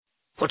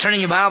Well,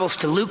 turning your Bibles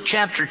to Luke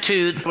chapter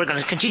 2, we're going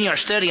to continue our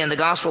study in the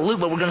Gospel of Luke,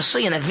 but we're going to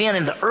see an event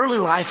in the early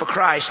life of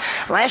Christ.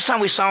 Last time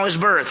we saw His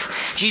birth.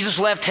 Jesus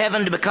left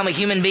heaven to become a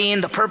human being.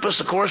 The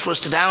purpose, of course, was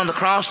to die on the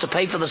cross to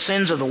pay for the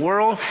sins of the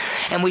world.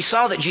 And we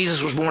saw that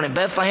Jesus was born in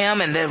Bethlehem,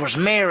 and there was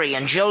Mary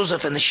and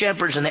Joseph and the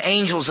shepherds and the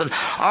angels, and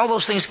all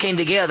those things came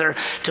together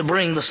to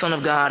bring the Son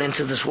of God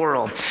into this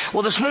world.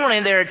 Well, this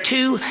morning there are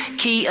two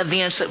key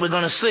events that we're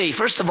going to see.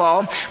 First of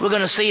all, we're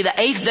going to see the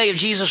 8th day of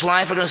Jesus'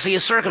 life. We're going to see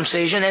His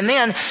circumcision, and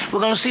then we're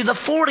going to see the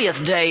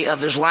 40th day of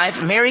His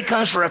life. Mary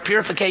comes for a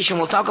purification.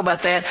 We'll talk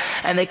about that.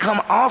 And they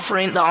come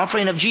offering the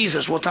offering of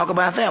Jesus. We'll talk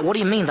about that. What do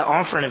you mean, the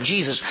offering of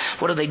Jesus?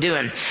 What are they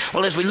doing?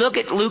 Well, as we look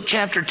at Luke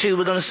chapter 2,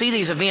 we're going to see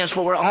these events,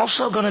 but we're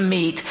also going to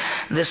meet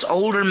this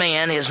older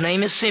man. His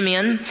name is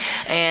Simeon,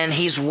 and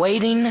he's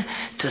waiting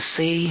to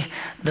see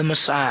the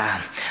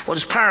Messiah. Well,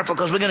 it's powerful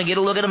because we're going to get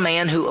a look at a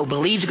man who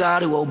believed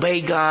God, who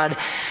obeyed God,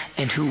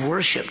 and who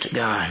worshiped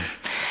God.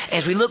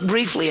 As we look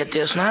briefly at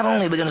this, not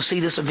only are we going to see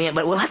this event,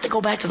 but we'll have to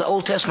go back to the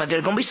Old Testament. There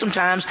are going to be some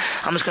times,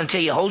 I'm just going to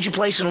tell you, hold your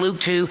place in Luke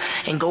 2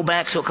 and go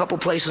back to a couple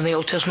places in the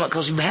Old Testament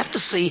because you have to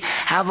see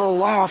how the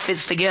law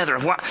fits together.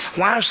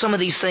 Why are some of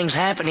these things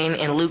happening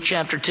in Luke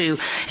chapter 2?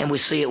 And we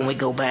see it when we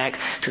go back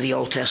to the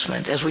Old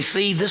Testament. As we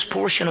see this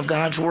portion of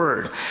God's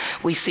Word,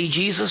 we see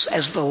Jesus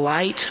as the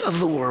light of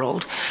the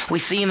world. We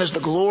see Him as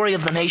the glory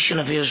of the nation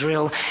of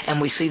Israel,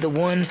 and we see the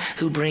one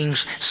who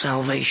brings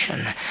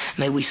salvation.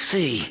 May we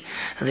see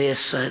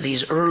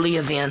these early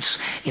events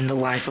in the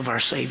life of our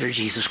Savior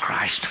Jesus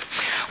Christ.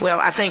 Well,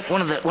 I think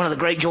one of the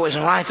great joys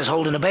in life is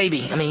holding a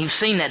baby. I mean, you've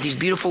seen that, these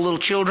beautiful little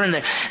children,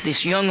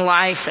 this young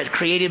life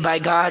created by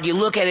God. You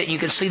look at it and you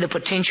can see the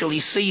potential.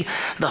 You see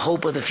the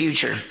hope of the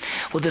future.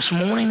 Well, this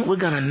morning we're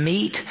going to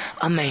meet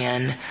a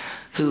man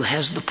who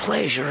has the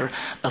pleasure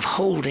of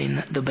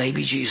holding the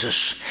baby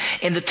Jesus.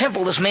 In the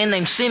temple, this man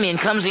named Simeon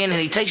comes in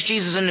and he takes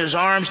Jesus into his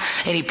arms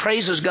and he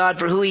praises God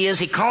for who He is.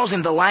 He calls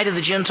Him the light of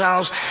the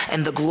Gentiles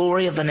and the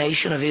glory of the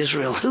nation of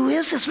Israel. Who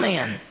is this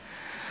man?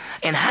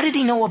 And how did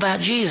he know about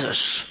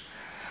Jesus?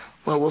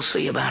 Well, we'll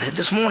see about it.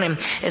 This morning,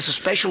 it's a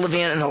special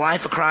event in the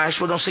life of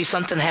Christ. We're going to see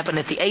something happen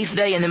at the 8th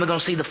day, and then we're going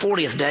to see the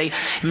 40th day.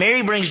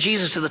 Mary brings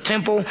Jesus to the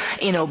temple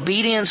in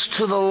obedience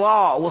to the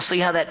law. We'll see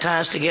how that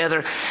ties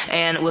together,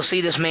 and we'll see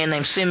this man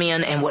named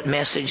Simeon and what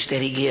message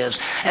that he gives.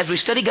 As we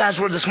study God's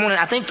Word this morning,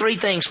 I think three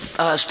things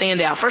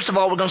stand out. First of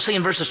all, we're going to see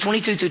in verses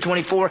 22 through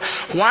 24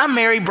 why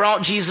Mary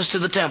brought Jesus to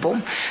the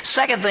temple.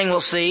 Second thing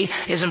we'll see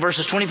is in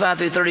verses 25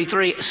 through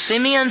 33,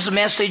 Simeon's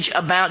message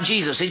about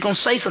Jesus. He's going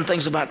to say some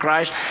things about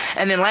Christ.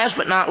 And then last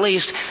but not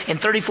least, in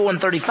 34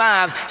 and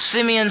 35,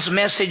 Simeon's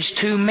message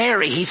to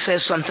Mary. He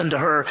says something to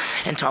her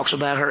and talks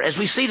about her. As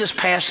we see this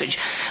passage,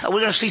 we're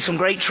going to see some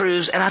great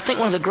truths, and I think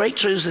one of the great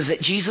truths is that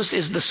Jesus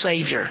is the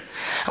Savior.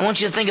 I want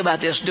you to think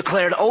about this.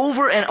 Declared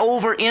over and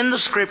over in the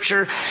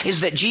Scripture is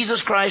that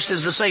Jesus Christ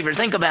is the Savior.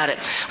 Think about it.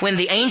 When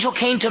the angel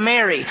came to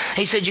Mary,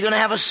 he said, "You're going to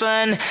have a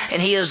son,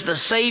 and He is the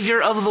Savior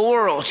of the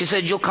world." She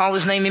said, "You'll call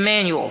His name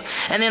Emmanuel."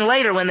 And then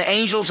later, when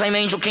the same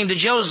angel came to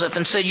Joseph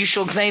and said, "You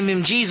shall name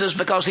Him Jesus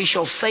because He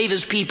shall save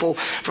His people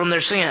from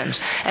their sins."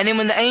 And then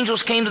when the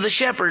angels came to the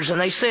shepherds and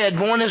they said,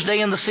 "Born this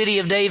day in the city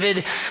of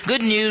David,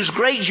 good news,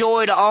 great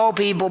joy to all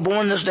people,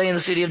 born this day in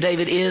the city of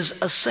David is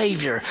a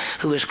Savior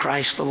who is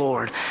Christ the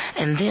Lord."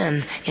 And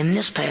then in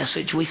this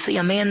passage we see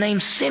a man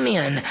named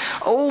Simeon,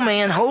 old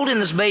man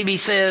holding this baby,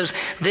 says,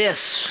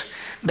 "This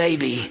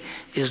baby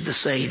is the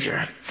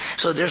Savior."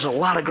 So there's a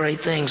lot of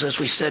great things as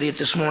we study it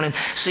this morning.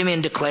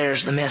 Simeon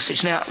declares the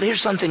message. Now, here's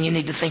something you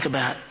need to think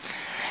about.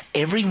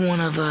 Every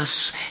one of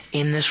us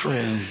in this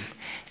room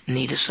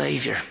need a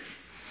Savior.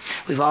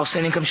 We've all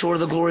sinned and come short of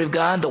the glory of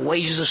God. The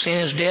wages of sin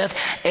is death.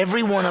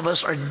 Every one of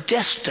us are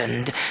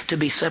destined to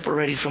be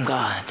separated from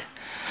God.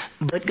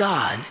 But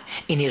God,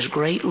 in His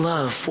great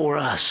love for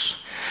us,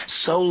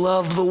 so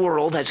loved the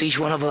world, that's each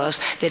one of us,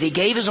 that He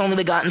gave His only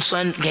begotten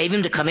Son, gave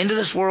Him to come into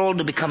this world,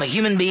 to become a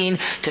human being,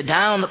 to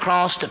die on the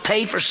cross, to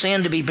pay for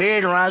sin, to be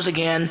buried and rise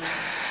again,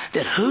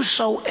 that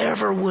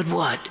whosoever would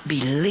what?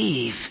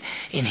 Believe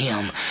in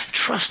Him,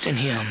 trust in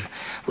Him,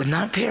 would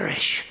not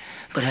perish,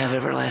 but have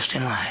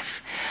everlasting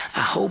life.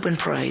 I hope and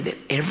pray that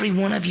every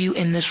one of you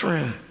in this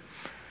room,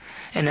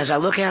 and as I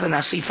look out and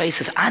I see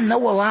faces, I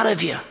know a lot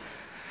of you.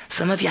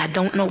 Some of you I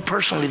don't know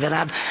personally, that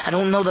I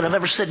don't know that I've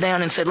ever sat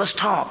down and said, "Let's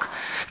talk."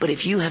 But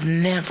if you have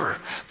never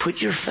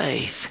put your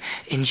faith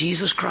in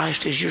Jesus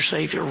Christ as your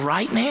Savior,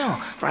 right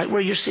now, right where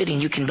you're sitting,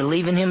 you can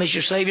believe in Him as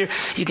your Savior.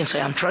 You can say,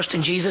 "I'm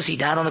trusting Jesus. He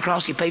died on the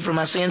cross. He paid for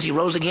my sins. He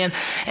rose again.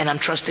 And I'm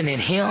trusting in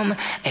Him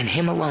and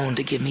Him alone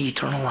to give me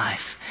eternal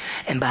life."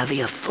 And by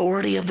the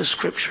authority of the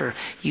Scripture,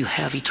 you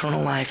have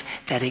eternal life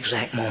that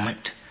exact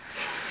moment.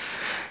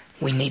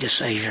 We need a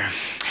Savior.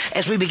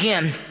 As we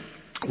begin,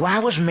 why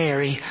was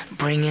Mary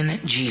bringing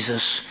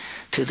Jesus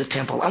to the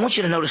temple. I want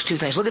you to notice two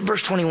things. Look at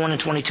verse 21 and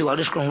 22. I'm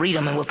just going to read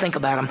them and we'll think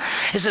about them.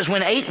 It says,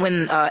 when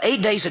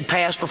 8 days had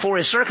passed before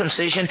his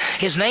circumcision,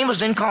 his name was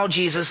then called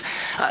Jesus.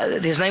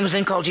 His name was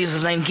then called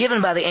Jesus, the name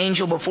given by the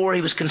angel before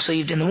he was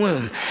conceived in the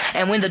womb.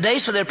 And when the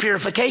days of their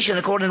purification,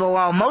 according to the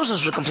law of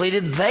Moses, were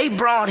completed, they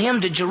brought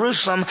him to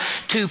Jerusalem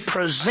to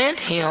present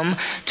him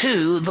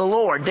to the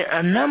Lord. There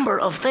are a number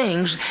of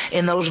things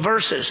in those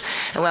verses.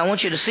 And I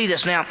want you to see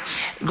this. Now,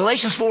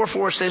 Galatians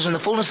 4:4 says, in the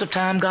fullness of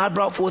time, God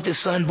brought forth his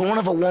son, born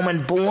of a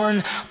woman,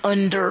 born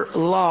under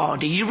law.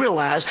 Do you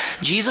realize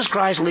Jesus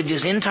Christ lived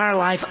his entire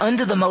life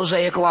under the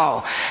Mosaic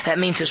law? That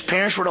means his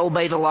parents were to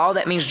obey the law.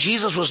 That means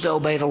Jesus was to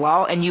obey the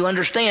law. And you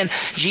understand,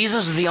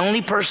 Jesus is the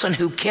only person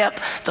who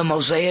kept the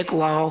Mosaic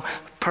law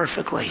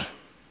perfectly.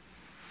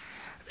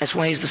 That's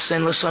why he's the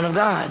sinless Son of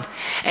God.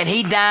 And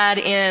he died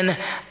in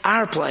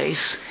our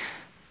place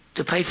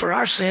to pay for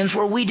our sins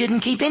where we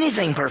didn't keep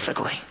anything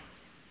perfectly.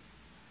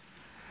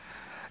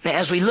 Now,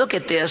 as we look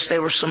at this,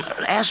 there were some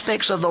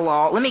aspects of the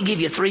law. Let me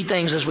give you three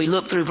things as we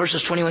look through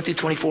verses 21 through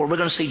 24. We're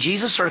going to see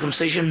Jesus'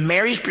 circumcision,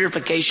 Mary's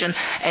purification,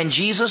 and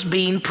Jesus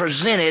being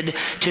presented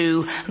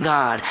to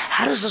God.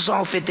 How does this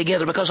all fit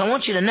together? Because I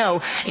want you to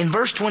know, in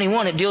verse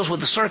 21, it deals with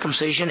the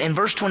circumcision. In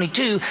verse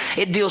 22,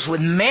 it deals with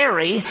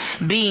Mary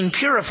being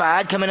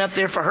purified, coming up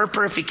there for her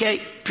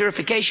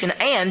purification,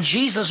 and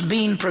Jesus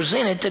being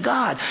presented to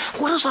God.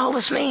 What does all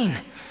this mean?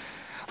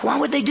 Why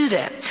would they do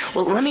that?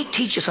 Well, let me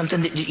teach you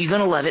something that you're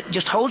going to love it.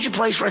 Just hold your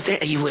place right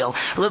there. You will.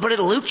 Look at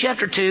Luke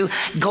chapter 2.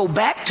 Go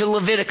back to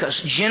Leviticus.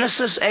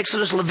 Genesis,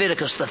 Exodus,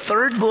 Leviticus. The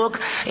third book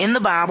in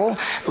the Bible,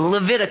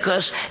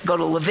 Leviticus. Go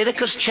to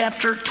Leviticus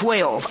chapter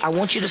 12. I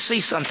want you to see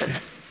something.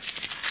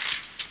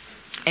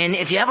 And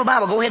if you have a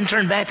Bible, go ahead and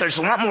turn back there. It's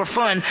a lot more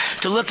fun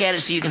to look at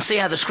it so you can see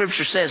how the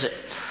Scripture says it.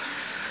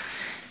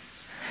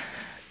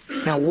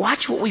 Now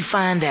watch what we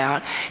find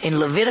out in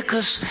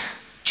Leviticus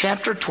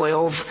Chapter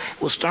 12,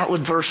 we'll start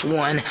with verse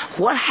 1.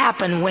 What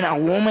happened when a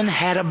woman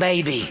had a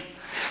baby?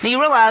 Now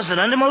you realize that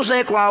under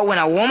Mosaic law, when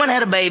a woman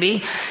had a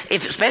baby,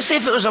 especially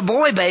if it was a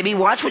boy baby,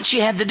 watch what she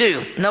had to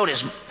do.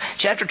 Notice,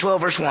 chapter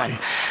 12, verse 1.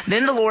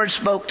 Then the Lord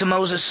spoke to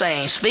Moses,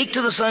 saying, speak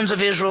to the sons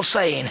of Israel,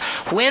 saying,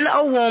 when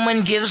a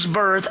woman gives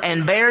birth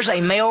and bears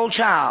a male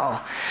child,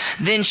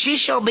 then she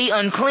shall be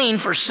unclean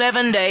for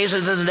 7 days.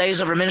 As the days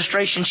of her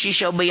menstruation, she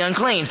shall be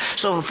unclean.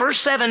 So the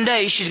first 7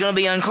 days, she's going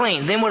to be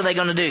unclean. Then what are they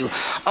going to do?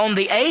 On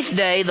the 8th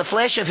day, the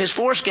flesh of his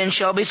foreskin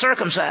shall be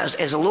circumcised.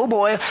 As a little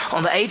boy,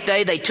 on the 8th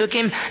day, they took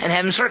him and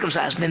had him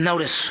circumcised. Then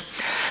notice,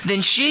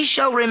 then she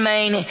shall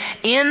remain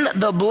in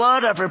the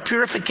blood of her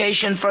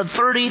purification for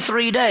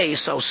 33 days.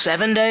 So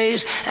 7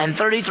 days and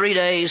 33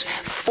 days,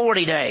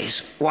 40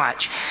 days.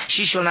 Watch.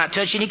 She shall not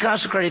touch any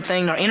consecrated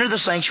thing nor enter the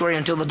sanctuary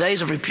until the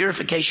days of her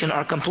purification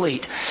are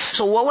complete.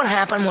 So what would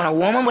happen when a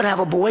woman would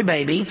have a boy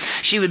baby?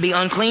 She would be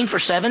unclean for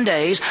 7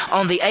 days.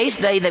 On the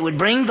 8th day, they would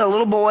bring the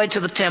little boy to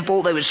the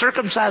temple. They would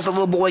circumcise the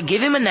little boy,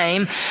 give him a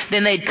name.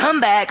 Then they'd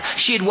come back.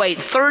 She'd wait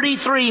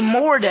 33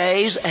 more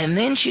days, and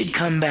then she'd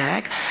come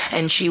back,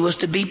 and she was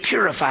to be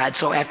purified.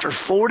 So after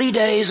 40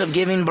 days of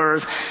giving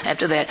birth,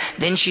 after that,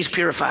 then she's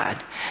purified.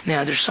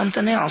 Now, there's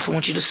something else I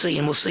want you to see,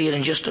 and we'll see it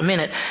in just a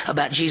minute,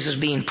 about Jesus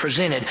being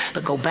presented.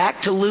 But go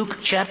back to Luke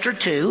chapter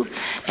 2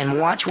 and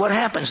watch what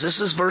happens.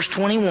 This is verse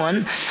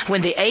 21.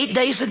 When the 8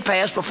 days had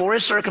passed before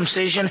his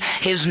circumcision,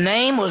 his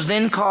name was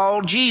then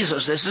called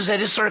Jesus. This is at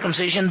his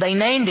circumcision. They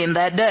named him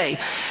that day.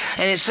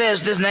 And it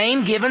says, the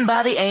name given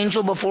by the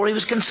angel before he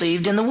was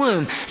conceived in the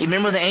womb. You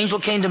remember the angel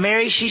came to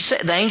Mary?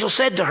 The angel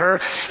said to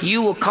her,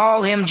 you will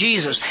call him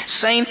Jesus.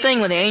 Same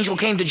thing when the angel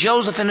came to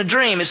Joseph in a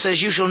dream. It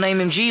says, you shall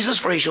name him Jesus,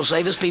 for he shall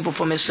save his people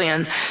from his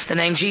sin. The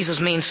name Jesus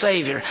means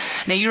Savior.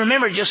 Now you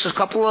remember just a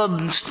couple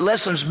of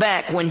lessons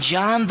back, when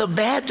John the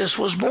Baptist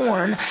was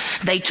born,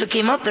 they took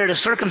him up there to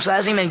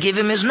circumcise him and give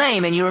him his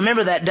name. And you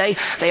remember that day,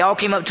 they all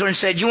came up to her and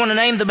said, you want to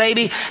name the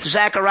baby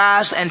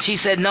Zacharias? And she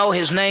said, no,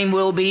 his name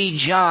will be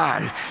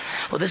John.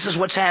 Well, this is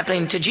what's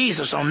happening to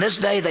Jesus. On this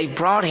day, they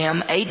brought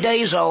him, 8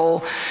 days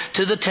old,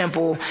 to the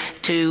temple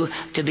to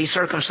be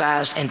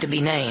circumcised and to be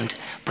named.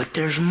 But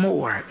there's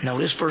more.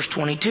 Notice verse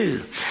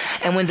 22.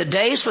 And when the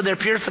days for their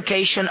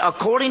purification,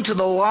 according to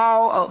the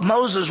law of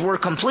Moses, were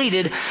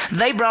completed,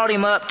 they brought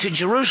him up to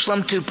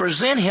Jerusalem to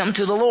present him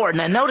to the Lord.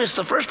 Now notice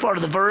the first part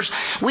of the verse,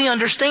 we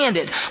understand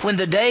it. When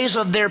the days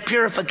of their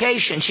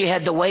purification, she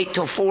had to wait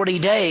till 40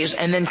 days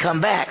and then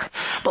come back.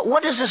 But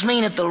what does this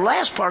mean at the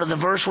last part of the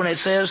verse when it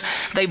says,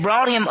 they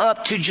brought him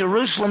up to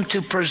Jerusalem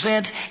to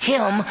present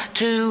him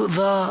to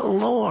the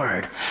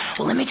Lord?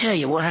 Well, let me tell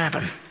you what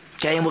happened.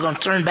 Okay, and we're going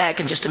to turn back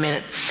in just a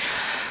minute.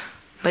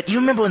 But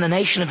you remember when the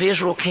nation of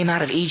Israel came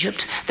out of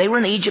Egypt? They were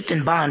in Egypt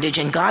in bondage,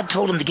 and God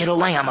told them to get a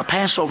lamb, a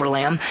Passover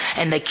lamb,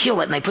 and they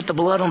kill it, and they put the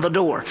blood on the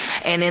door.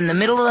 And in the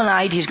middle of the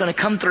night, he's going to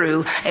come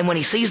through, and when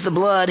he sees the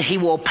blood, he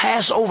will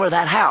pass over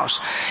that house.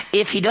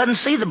 If he doesn't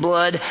see the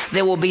blood,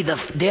 there will be the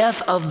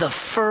death of the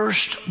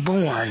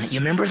firstborn. You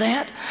remember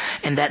that?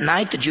 And that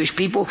night, the Jewish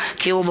people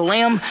killed the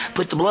lamb,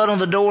 put the blood on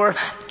the door.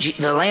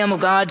 The Lamb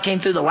of God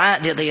came through,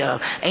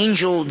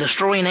 the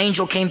destroying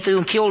angel came through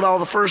and killed all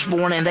the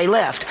firstborn, and they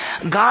left.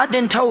 God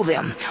then told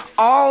them,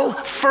 all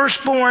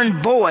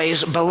firstborn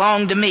boys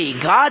belong to me.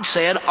 God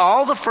said,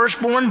 all the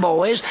firstborn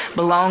boys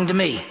belong to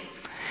me.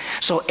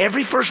 So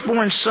every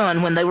firstborn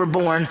son, when they were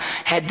born,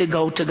 had to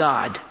go to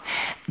God.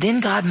 Then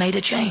God made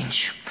a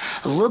change.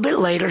 A little bit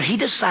later, he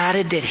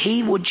decided that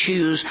he would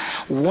choose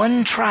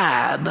one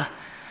tribe,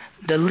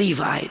 the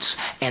Levites,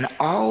 and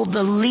all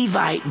the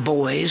Levite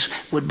boys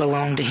would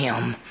belong to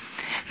him.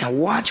 Now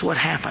watch what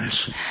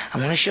happens. I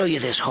want to show you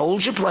this.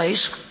 Hold your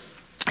place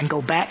and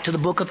go back to the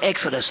book of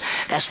Exodus.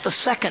 That's the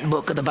second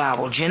book of the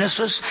Bible.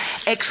 Genesis,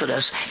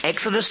 Exodus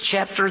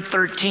chapter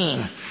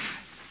 13.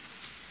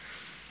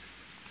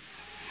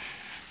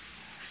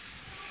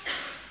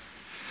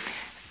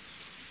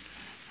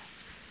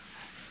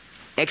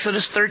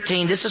 Exodus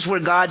 13, this is where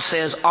God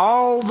says,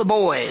 all the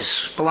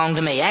boys belong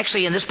to me.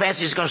 Actually, in this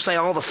passage, it's going to say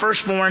all the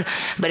firstborn,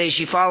 but as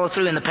you follow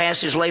through in the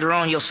passage later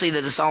on, you'll see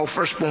that it's all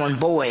firstborn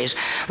boys.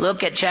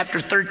 Look at chapter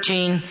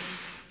 13,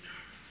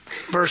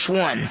 verse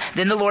 1.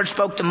 Then the Lord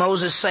spoke to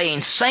Moses,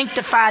 saying,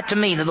 sanctify to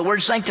me. Now, the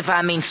word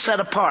sanctify means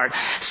set apart.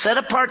 Set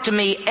apart to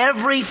me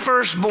every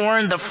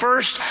firstborn, the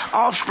first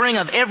offspring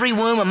of every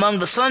womb among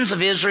the sons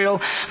of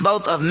Israel,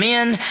 both of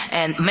man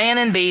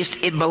and beast.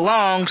 It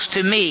belongs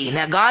to me.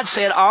 Now, God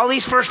said, all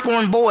these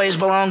firstborn boys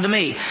belong to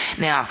me.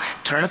 Now,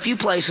 turn a few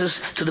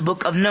places to the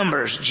book of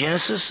Numbers.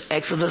 Genesis,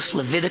 Exodus,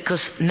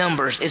 Leviticus,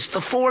 Numbers. It's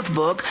the fourth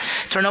book.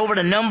 Turn over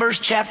to Numbers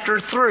chapter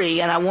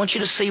 3, and I want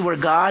you to see where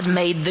God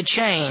made the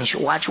change.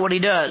 Watch what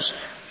he does.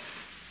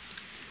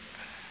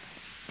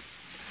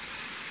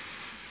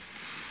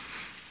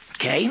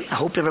 Okay, I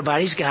hope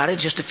everybody's got it.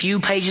 Just a few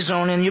pages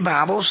on in your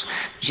Bibles.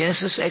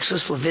 Genesis,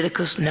 Exodus,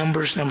 Leviticus,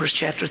 Numbers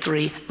chapter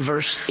 3,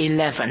 verse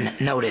 11.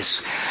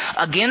 Notice.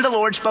 Again the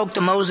Lord spoke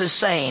to Moses,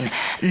 saying,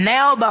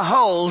 now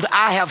behold,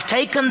 I have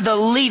taken the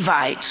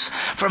Levites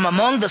from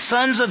among the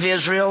sons of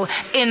Israel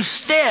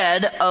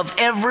instead of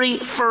every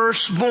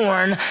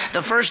firstborn,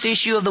 the first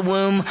issue of the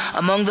womb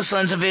among the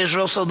sons of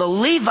Israel. So the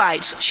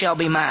Levites shall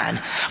be mine.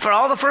 For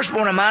all the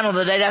firstborn are mine. On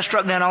the day that I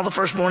struck down all the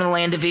firstborn in the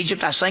land of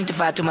Egypt, I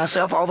sanctified to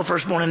myself all the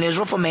firstborn in Israel,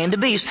 from man to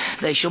beast.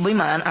 They shall be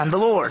mine. I'm the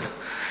Lord.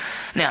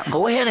 Now,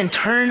 go ahead and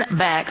turn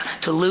back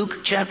to Luke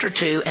chapter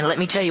 2, and let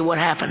me tell you what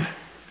happened.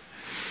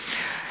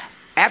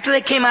 After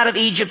they came out of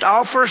Egypt,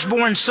 all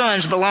firstborn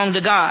sons belonged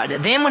to God.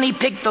 Then when he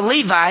picked the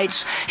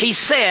Levites, he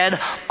said,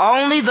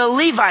 only the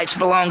Levites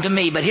belong to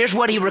me. But here's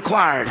what he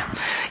required.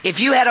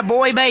 If you had a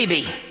boy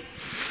baby,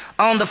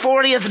 on the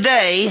 40th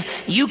day,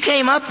 you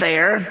came up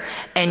there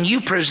and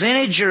you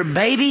presented your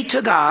baby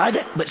to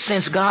God. But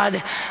since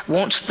God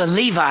wants the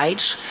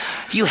Levites,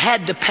 you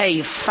had to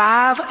pay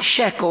 5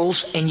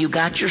 shekels and you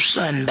got your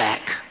son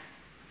back.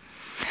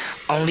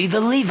 Only the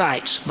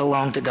Levites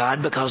belong to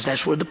God because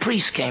that's where the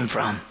priest came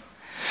from.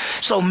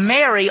 So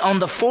Mary on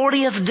the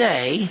 40th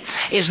day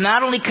is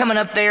not only coming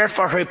up there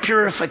for her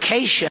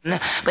purification,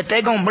 but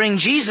they're going to bring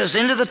Jesus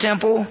into the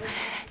temple,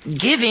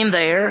 give him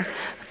there,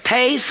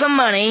 pay some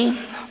money,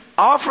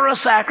 offer a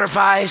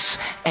sacrifice,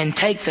 and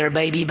take their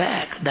baby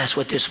back. That's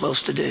what they're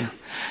supposed to do.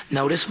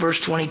 Notice verse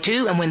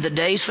 22, and when the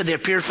days for their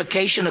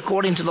purification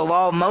according to the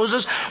law of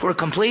Moses were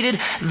completed,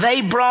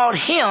 they brought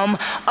him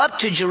up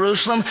to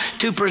Jerusalem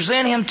to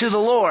present him to the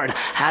Lord.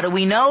 How do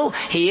we know?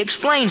 He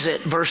explains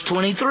it. Verse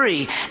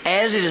 23,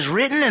 as it is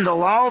written in the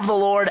law of the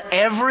Lord,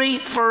 every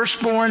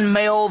firstborn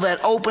male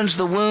that opens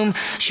the womb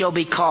shall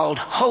be called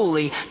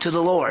holy to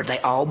the Lord. They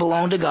all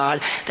belong to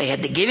God. They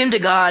had to give him to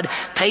God,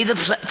 pay the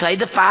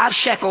 5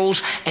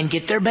 shekels, and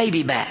get their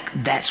baby back.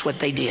 That's what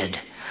they did.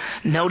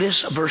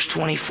 Notice verse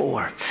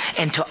 24.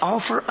 And to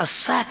offer a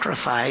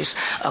sacrifice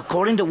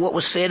according to what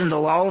was said in the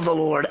law of the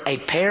Lord, a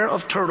pair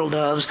of turtle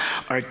doves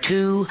or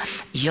 2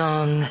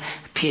 young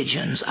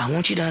pigeons. I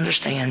want you to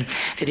understand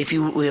that if we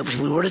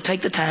were to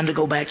take the time to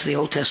go back to the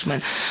Old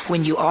Testament,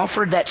 when you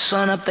offered that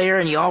son up there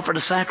and you offered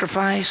a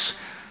sacrifice,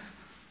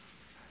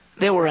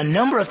 there were a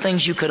number of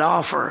things you could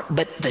offer,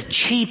 but the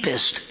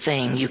cheapest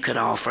thing you could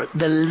offer,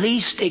 the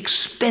least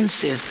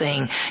expensive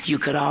thing you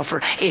could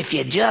offer, if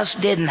you just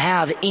didn't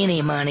have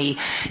any money,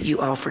 you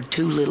offered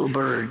 2 little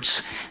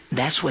birds.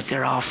 That's what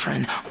they're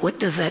offering. What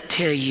does that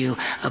tell you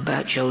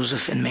about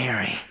Joseph and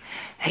Mary?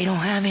 They don't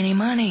have any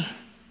money.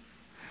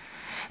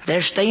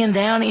 They're staying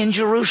down in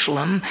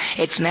Jerusalem.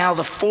 It's now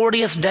the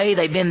 40th day.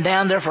 They've been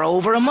down there for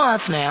over a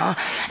month now.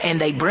 And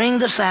they bring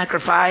the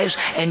sacrifice.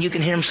 And you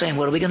can hear them saying,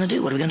 what are we going to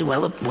do? What are we going to do?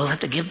 Well, we'll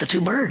have to give the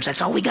 2 birds.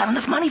 That's all we got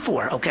enough money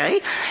for,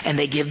 okay? And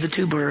they give the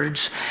 2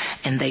 birds.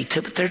 And they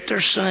took their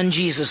son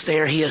Jesus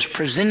there. He is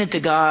presented to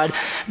God.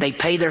 They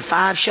pay their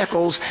 5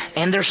 shekels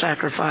and their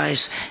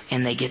sacrifice.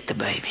 And they get the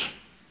baby.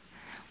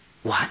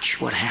 Watch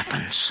what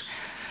happens.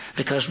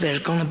 Because there's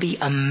going to be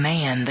a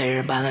man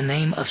there by the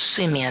name of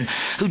Simeon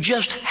who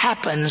just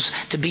happens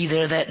to be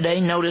there that day.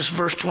 Notice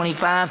verse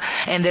 25.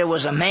 And there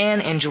was a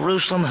man in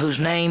Jerusalem whose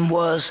name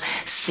was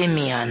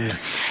Simeon.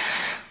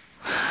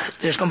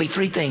 There's going to be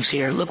 3 things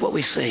here. Look what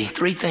we see.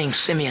 3 things,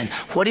 Simeon.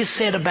 What is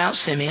said about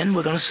Simeon?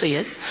 We're going to see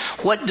it.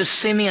 What does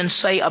Simeon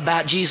say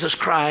about Jesus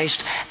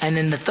Christ? And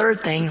then the third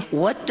thing,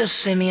 what does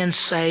Simeon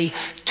say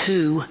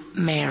to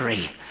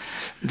Mary?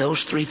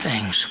 Those 3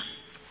 things.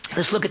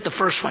 Let's look at the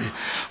first one.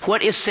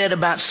 What is said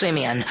about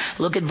Simeon?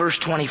 Look at verse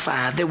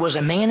 25. There was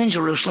a man in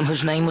Jerusalem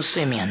whose name was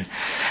Simeon.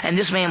 And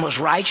this man was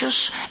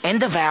righteous and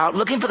devout,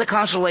 looking for the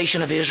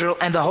consolation of Israel,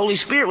 and the Holy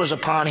Spirit was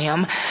upon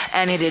him.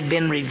 And it had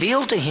been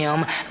revealed to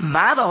him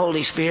by the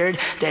Holy Spirit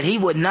that he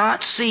would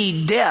not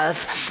see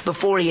death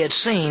before he had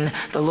seen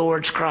the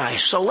Lord's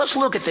Christ. So let's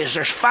look at this.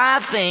 There's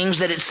 5 things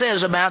that it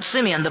says about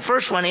Simeon. The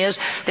first one is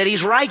that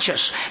he's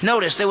righteous.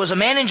 Notice, there was a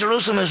man in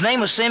Jerusalem whose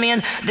name was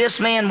Simeon. This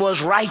man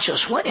was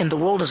righteous. What in the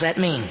world does that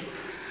mean?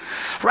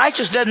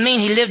 Righteous doesn't mean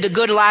he lived a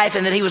good life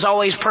and that he was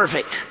always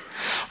perfect.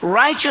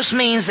 Righteous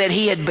means that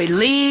he had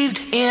believed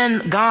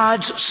in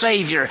God's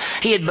Savior.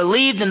 He had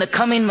believed in the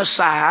coming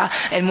Messiah,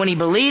 and when he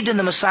believed in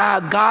the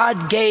Messiah,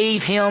 God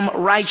gave him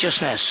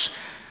righteousness.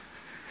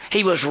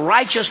 He was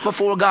righteous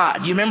before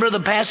God. You remember the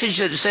passage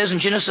that says in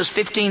Genesis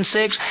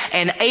 15:6,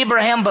 and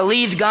Abraham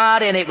believed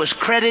God and it was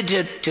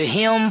credited to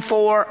him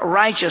for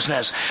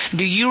righteousness.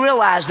 Do you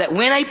realize that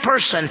when a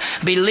person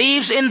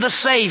believes in the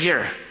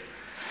Savior,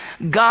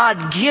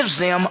 God gives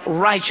them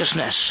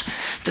righteousness?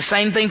 The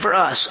same thing for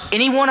us.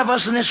 Any one of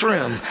us in this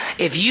room,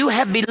 if you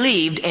have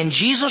believed in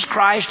Jesus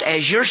Christ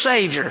as your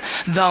Savior,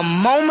 the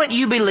moment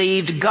you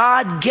believed,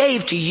 God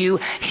gave to you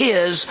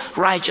His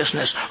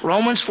righteousness.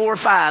 Romans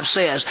 4:5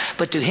 says,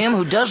 but to him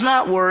who does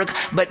not work,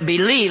 but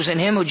believes in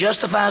Him who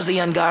justifies the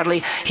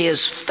ungodly,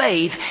 his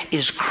faith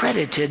is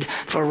credited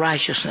for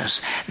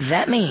righteousness.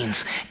 That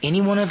means any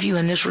one of you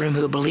in this room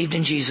who have believed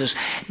in Jesus,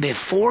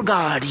 before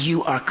God,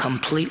 you are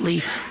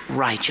completely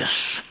righteous.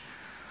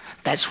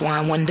 That's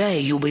why one day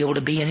you'll be able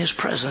to be in His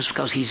presence,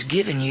 because He's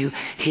given you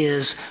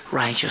His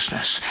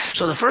righteousness.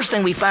 So the first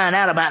thing we find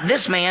out about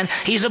this man,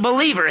 he's a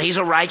believer. He's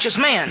a righteous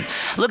man.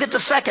 Look at the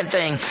second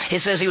thing. It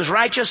says he was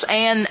righteous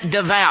and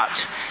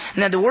devout.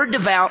 Now the word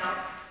devout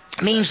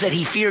means that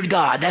he feared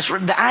God. That's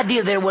the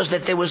idea there was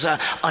that there was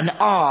an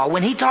awe.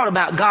 When he talked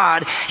about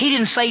God, he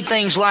didn't say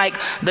things like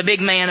the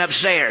big man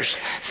upstairs.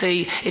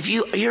 See, if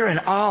you're in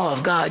awe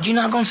of God, you're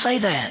not going to say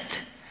that.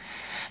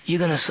 You're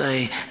going to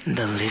say,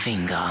 the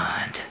living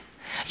God.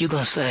 You're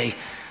going to say,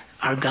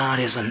 our God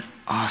is an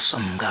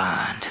awesome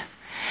God.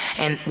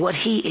 And what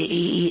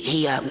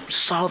he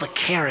saw the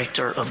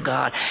character of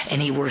God,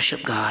 and he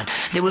worshiped God.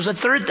 There was a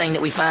third thing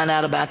that we find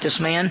out about this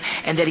man,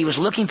 and that he was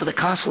looking for the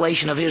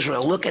consolation of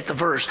Israel. Look at the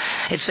verse.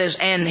 It says,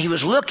 and he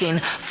was looking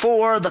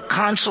for the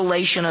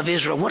consolation of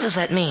Israel. What does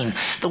that mean?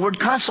 The word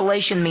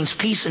consolation means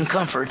peace and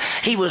comfort.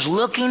 He was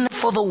looking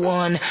for the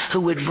one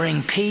who would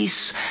bring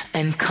peace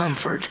and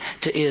comfort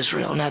to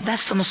Israel. Now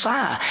that's the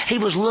Messiah. He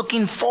was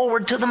looking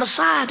forward to the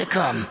Messiah to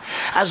come.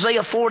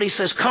 Isaiah 40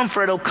 says,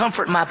 comfort, O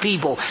comfort my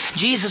people.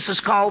 Jesus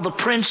is called the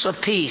Prince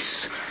of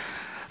Peace.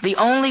 The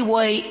only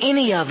way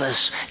any of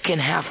us can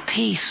have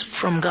peace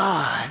from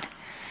God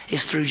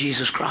is through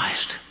Jesus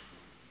Christ.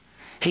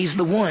 He's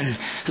the one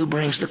who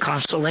brings the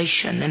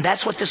consolation. And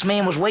that's what this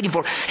man was waiting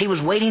for. He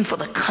was waiting for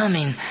the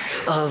coming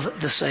of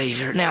the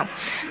Savior. Now,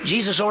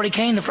 Jesus already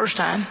came the first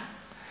time.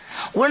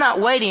 We're not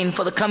waiting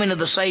for the coming of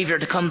the Savior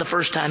to come the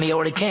first time. He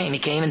already came. He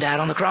came and died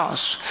on the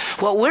cross.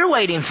 What we're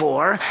waiting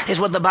for is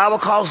what the Bible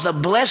calls the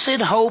blessed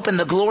hope and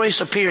the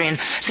glorious appearing.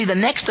 See, the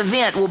next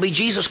event will be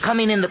Jesus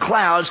coming in the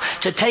clouds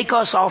to take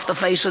us off the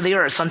face of the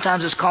earth.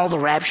 Sometimes it's called the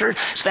rapture.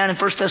 It's found in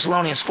 1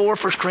 Thessalonians 4,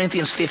 1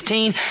 Corinthians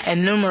 15,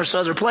 and numerous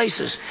other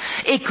places.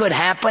 It could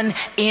happen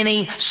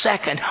any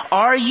second.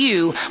 Are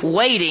you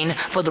waiting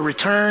for the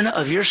return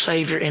of your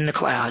Savior in the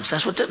clouds?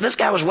 That's what this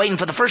guy was waiting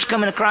for, the first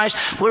coming of Christ.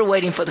 We're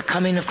waiting for the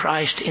coming of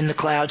Christ in the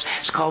clouds.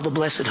 It's called the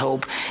blessed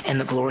hope and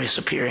the glorious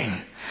appearing.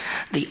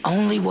 The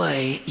only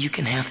way you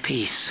can have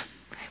peace,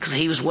 because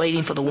he was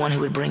waiting for the one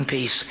who would bring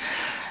peace.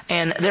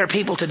 And there are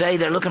people today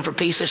that are looking for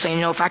peace. They're saying,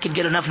 if I could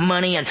get enough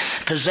money and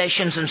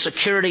possessions and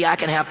security, I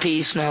can have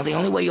peace. No, the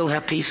only way you'll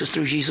have peace is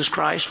through Jesus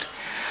Christ.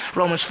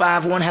 Romans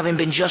 5:1, having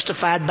been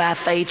justified by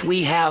faith,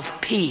 we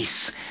have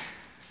peace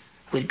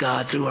with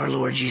God through our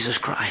Lord Jesus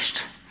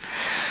Christ.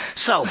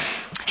 So,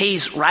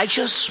 he's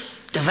righteous,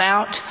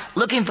 devout,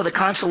 looking for the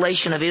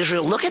consolation of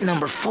Israel. Look at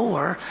number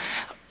 4,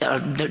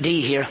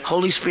 D here.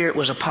 Holy Spirit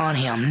was upon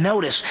him.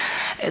 Notice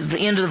at the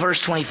end of the verse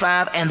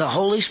 25, and the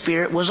Holy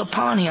Spirit was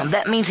upon him.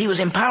 That means he was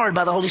empowered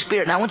by the Holy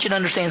Spirit. Now I want you to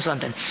understand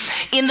something.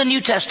 In the New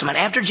Testament,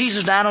 after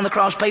Jesus died on the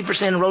cross, paid for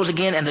sin, and rose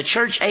again, and the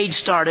church age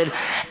started,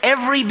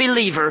 every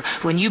believer,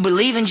 when you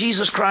believe in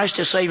Jesus Christ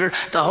as Savior,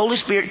 the Holy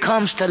Spirit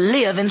comes to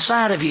live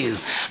inside of you.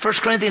 1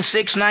 Corinthians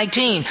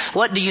 6:19.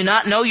 What, do you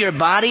not know your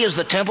body is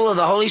the temple of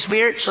the Holy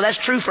Spirit? So that's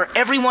true for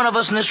every one of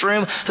us in this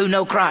room who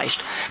know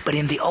Christ. But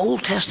in the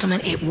Old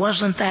Testament, it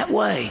wasn't that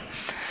way.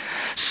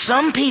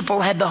 Some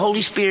people had the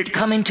Holy Spirit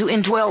coming to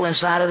indwell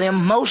inside of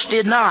them. Most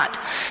did not.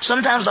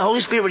 Sometimes the Holy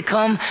Spirit would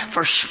come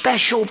for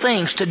special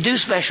things, to do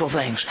special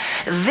things.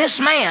 This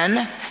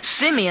man,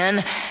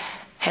 Simeon,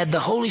 had the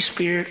Holy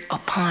Spirit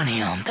upon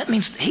him. That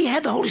means he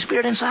had the Holy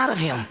Spirit inside of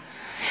him.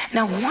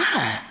 Now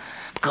why?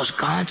 Because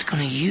God's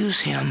going to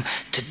use him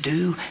to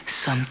do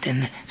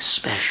something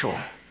special.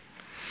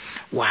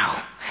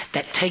 Wow.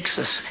 That takes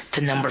us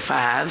to number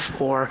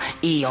 5, or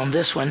E on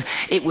this one.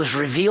 It was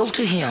revealed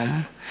to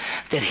him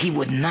that he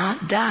would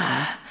not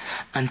die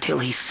until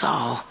he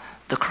saw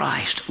the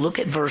Christ. Look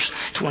at verse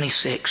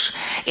 26.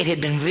 It had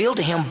been revealed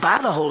to him by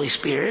the Holy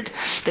Spirit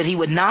that he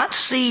would not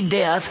see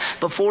death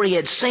before he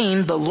had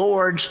seen the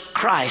Lord's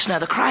Christ. Now,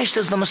 the Christ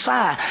is the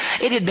Messiah.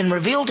 It had been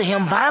revealed to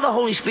him by the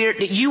Holy Spirit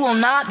that you will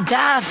not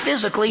die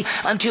physically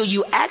until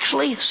you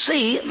actually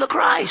see the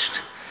Christ.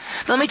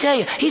 Let me tell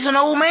you, he's an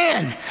old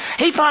man.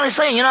 He's probably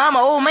saying, I'm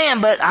an old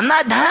man, but I'm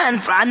not dying.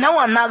 I know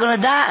I'm not going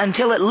to die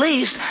until at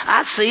least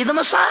I see the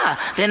Messiah.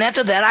 Then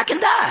after that, I can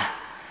die.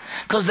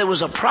 Because there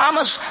was a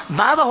promise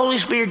by the Holy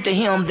Spirit to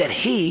him that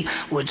he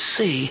would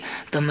see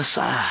the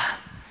Messiah.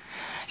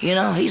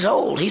 He's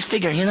old. He's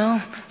figuring,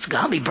 it's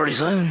got to be pretty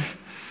soon.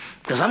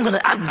 Because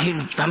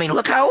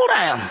look how old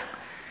I am.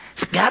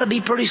 It's got to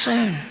be pretty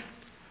soon.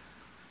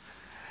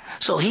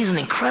 So he's an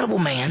incredible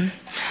man,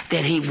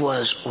 that he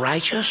was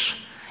righteous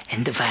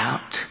and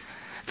devout,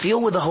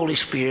 filled with the Holy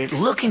Spirit,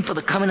 looking for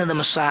the coming of the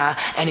Messiah,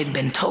 and it had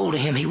been told to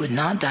him he would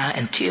not die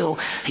until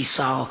he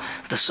saw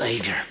the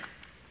Savior.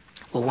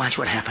 Well, watch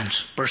what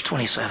happens. Verse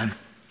 27.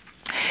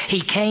 He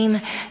came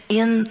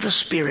in the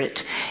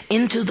Spirit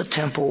into the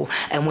temple,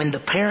 and when the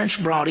parents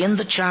brought in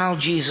the child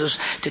Jesus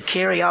to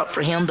carry out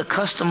for him the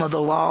custom of the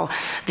law,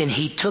 then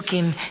he took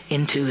him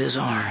into his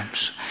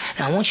arms.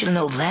 Now, I want you to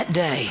know that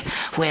day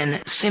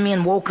when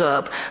Simeon woke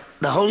up,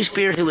 the Holy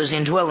Spirit who was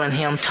indwelling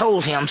him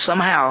told him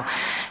somehow,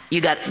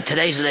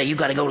 today's the day, you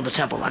got to go to the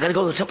temple. I got to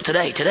go to the temple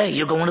today.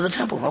 You're going to the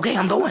temple. Okay,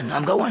 I'm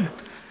going.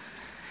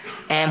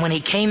 And when he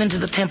came into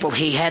the temple,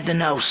 he had to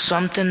know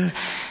something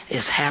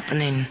is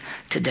happening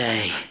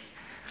today.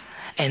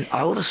 And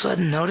all of a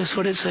sudden, notice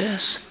what it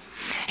says.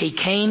 He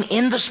came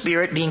in the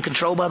Spirit, being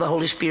controlled by the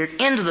Holy Spirit,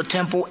 into the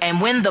temple.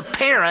 And when the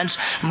parents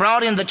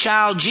brought in the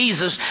child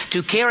Jesus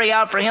to carry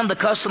out for him the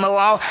custom of the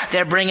law,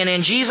 they're bringing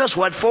in Jesus.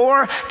 What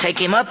for? Take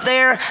him up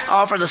there,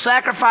 offer the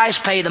sacrifice,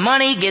 pay the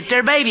money, get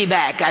their baby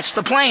back. That's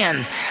the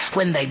plan.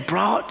 When they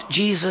brought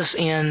Jesus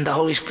in, the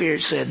Holy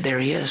Spirit said, there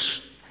he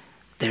is.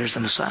 There's the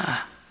Messiah.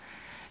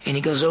 And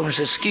he goes over and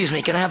says, excuse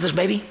me, can I have this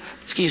baby?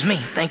 Excuse me,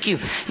 thank you.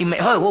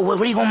 Where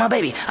are you going, my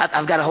baby?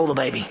 I've got to hold the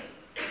baby.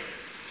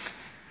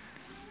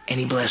 And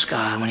he blessed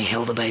God when he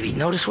held the baby.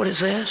 Notice what it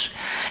says.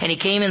 And he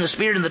came in the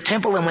Spirit in the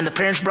temple, and when the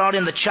parents brought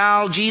in the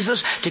child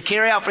Jesus to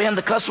carry out for him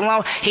the custom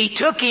law, he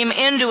took him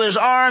into his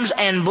arms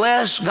and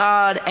blessed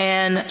God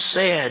and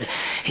said,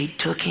 he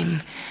took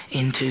him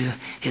into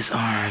his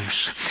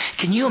arms.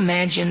 Can you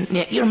imagine?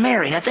 You're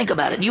married. Now think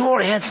about it. You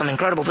already had some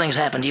incredible things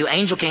happen to you.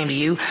 Angel came to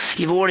you.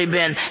 You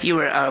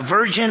were a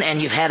virgin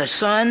and you've had a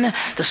son.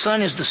 The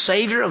son is the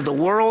Savior of the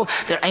world.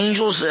 The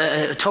angels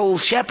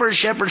told shepherds.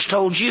 Shepherds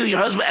told you, your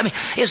husband.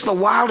 It's the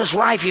wildest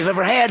life you've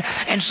ever had.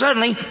 And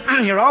suddenly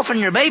you're offering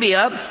your baby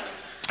up,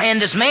 and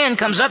this man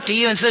comes up to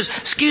you and says,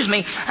 excuse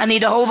me, I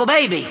need to hold the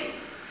baby.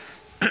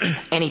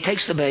 And he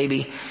takes the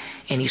baby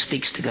and he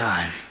speaks to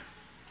God.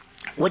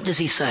 What does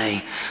he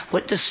say?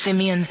 What does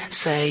Simeon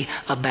say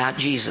about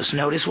Jesus?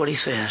 Notice what he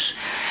says.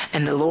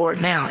 And the Lord,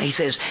 he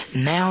says,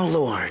 now,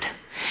 Lord,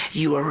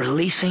 you are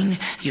releasing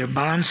your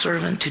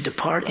bondservant to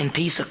depart in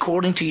peace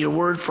according to your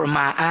word, for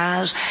my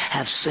eyes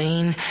have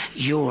seen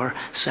your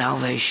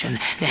salvation.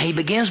 Now, he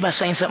begins by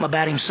saying something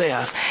about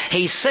himself.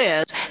 He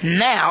says,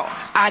 now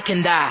I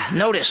can die.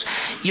 Notice,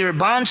 your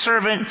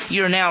bondservant,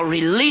 you're now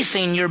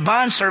releasing your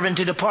bondservant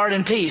to depart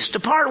in peace.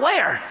 Depart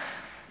where?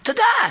 To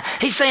die.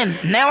 He's saying,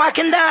 now I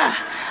can die.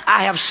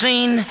 I have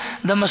seen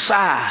the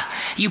Messiah.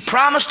 You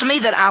promised me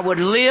that I would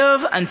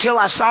live until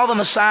I saw the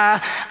Messiah.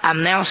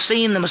 I'm now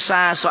seeing the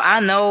Messiah, so I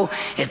know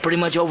it's pretty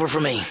much over for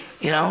me.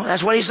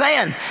 That's what he's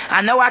saying.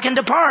 I know I can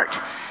depart.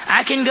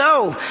 I can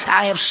go.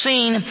 I have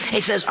seen,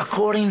 it says,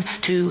 according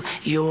to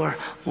your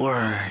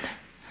word.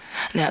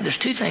 Now, there's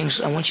two things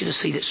I want you to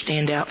see that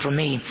stand out for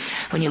me.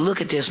 When you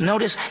look at this,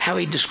 notice how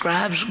he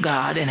describes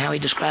God and how he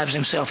describes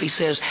himself. He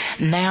says,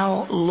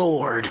 now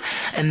Lord.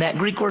 And that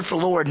Greek word for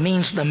Lord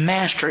means the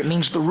master. It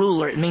means the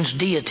ruler. It means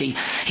deity.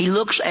 He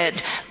looks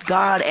at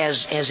God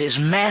as his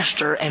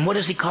master. And what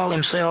does he call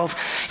himself?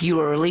 You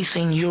are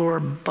releasing your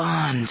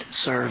bond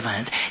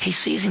servant. He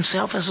sees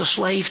himself as a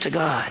slave to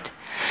God.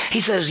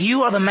 He says,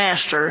 you are the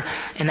master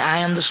and I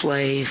am the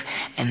slave,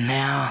 and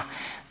now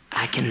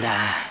I can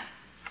die.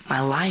 My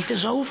life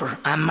is over.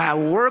 My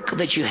work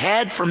that you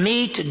had for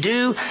me to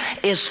do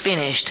is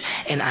finished,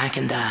 and I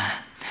can die.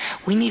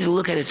 We need to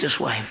look at it this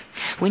way.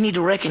 We need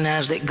to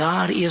recognize that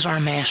God is our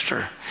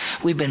master.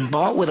 We've been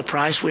bought with a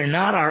price. We're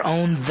not our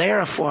own.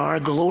 Therefore,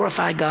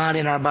 glorify God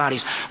in our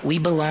bodies. We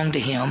belong to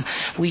him.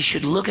 We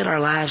should look at our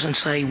lives and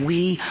say,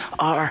 we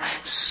are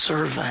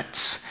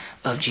servants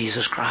of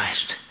Jesus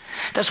Christ.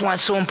 That's why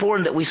it's so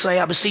important that we say,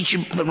 I beseech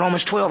you,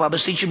 Romans 12, I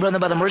beseech you,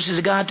 brethren, by the mercies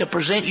of God, to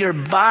present your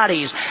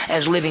bodies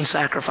as living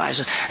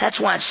sacrifices.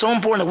 That's why it's so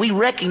important that we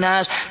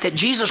recognize that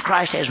Jesus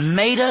Christ has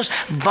made us,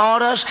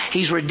 bought us,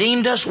 he's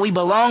redeemed us, we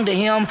belong to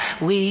him,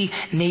 we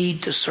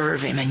need to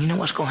serve him. And you know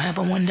what's going to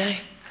happen one day?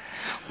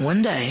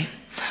 one day,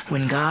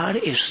 when God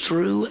is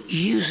through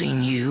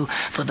using you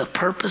for the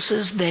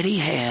purposes that He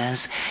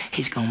has,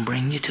 He's going to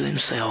bring you to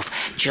Himself.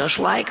 Just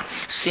like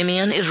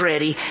Simeon is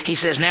ready, he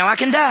says, now I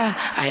can die.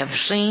 I have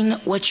seen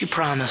what you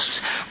promised.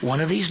 One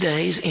of these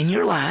days in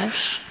your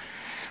lives,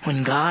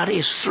 when God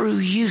is through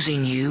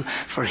using you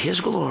for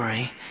His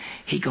glory,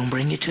 He's going to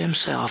bring you to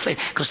Himself.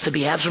 Because to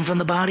be absent from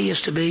the body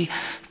is to be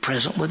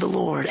present with the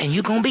Lord. And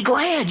you're going to be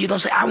glad. You're going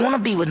to say, I want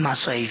to be with my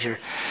Savior.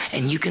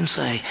 And you can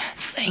say,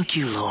 thank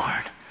you,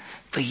 Lord,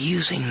 for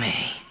using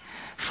me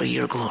for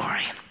your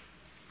glory.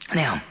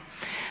 Now,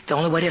 the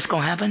only way that's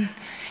going to happen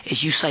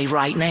is you say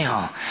right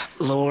now,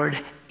 Lord,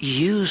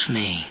 use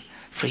me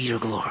for your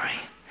glory.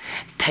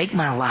 Take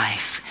my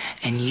life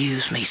and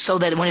use me, so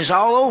that when it's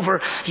all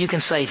over, you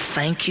can say,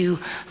 thank you,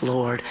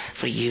 Lord,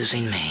 for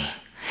using me.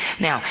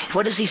 Now,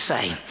 what does he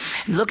say?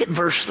 Look at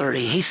verse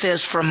 30. He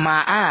says, for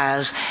my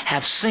eyes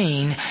have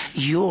seen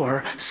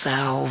your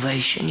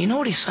salvation. You know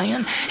what he's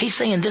saying? He's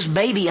saying this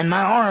baby in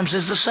my arms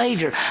is the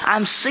Savior.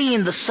 I'm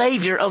seeing the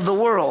Savior of the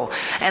world.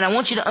 And I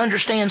want you to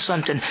understand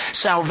something.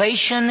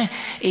 Salvation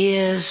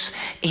is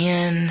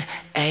in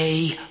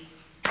a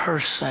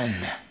person.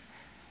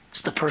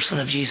 It's the person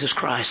of Jesus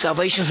Christ.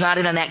 Salvation is not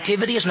in an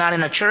activity. It's not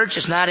in a church.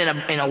 It's not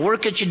in a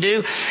work that you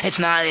do. It's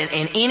not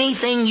in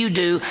anything you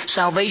do.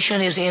 Salvation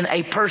is in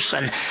a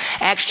person.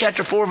 Acts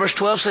chapter 4 verse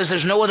 12 says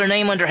there's no other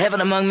name under heaven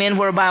among men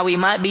whereby we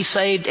might be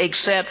saved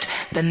except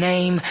the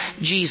name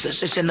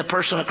Jesus. It's in the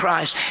person of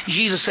Christ.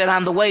 Jesus said,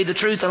 I'm the way, the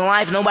truth, and the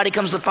life. Nobody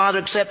comes to the Father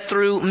except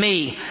through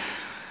me.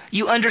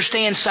 You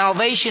understand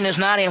salvation is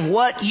not in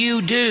what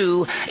you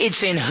do.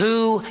 It's in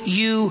who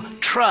you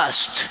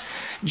trust.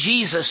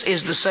 Jesus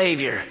is the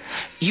Savior.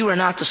 You are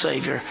not the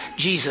Savior.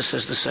 Jesus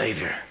is the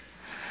Savior.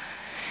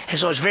 And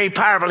so it's very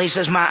powerful. He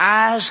says, my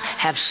eyes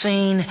have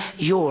seen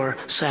your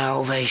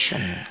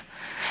salvation.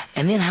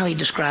 And then how he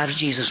describes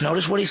Jesus.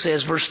 Notice what he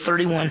says, verse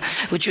 31,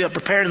 which you have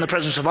prepared in the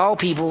presence of all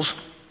peoples.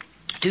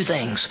 Two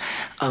things,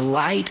 a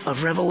light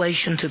of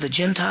revelation to the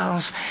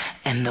Gentiles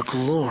and the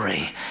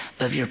glory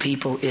of your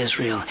people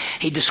Israel.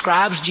 He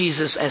describes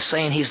Jesus as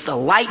saying he's the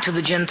light to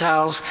the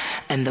Gentiles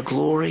and the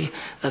glory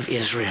of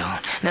Israel.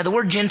 Now the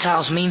word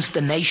Gentiles means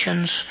the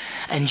nations,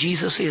 and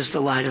Jesus is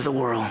the light of the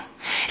world.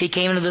 He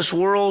came into this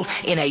world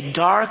in a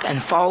dark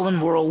and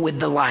fallen world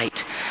with the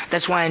light.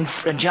 That's why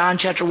in John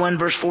chapter 1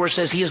 verse 4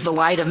 says he is the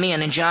light of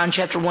men. In John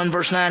chapter 1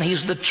 verse 9,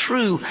 he's the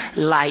true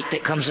light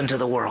that comes into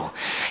the world.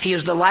 He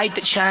is the light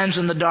that shines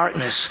in the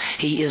darkness.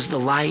 He is the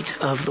light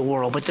of the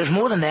world. But there's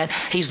more than that.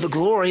 He's the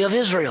glory of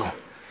Israel.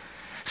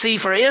 See,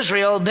 for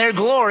Israel, their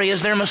glory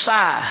is their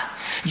Messiah.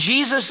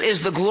 Jesus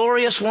is the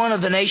glorious one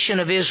of the nation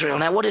of Israel.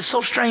 Now, what is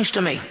so strange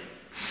to me,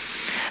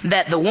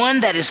 that the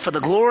one that is for the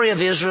glory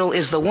of Israel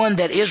is the one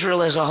that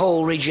Israel as a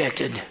whole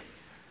rejected.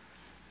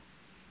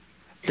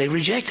 They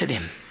rejected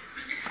him.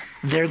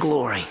 Their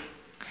glory.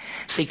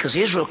 See, because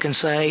Israel can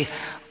say,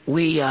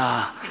 we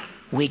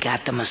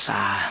got the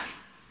Messiah.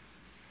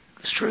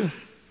 It's true.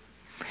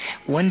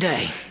 One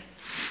day,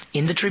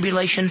 in the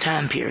tribulation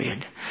time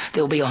period,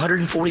 there will be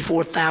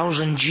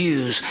 144,000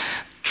 Jews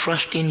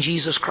trust in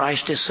Jesus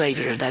Christ as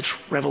Savior. That's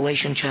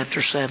Revelation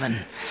chapter 7.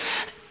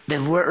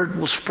 The word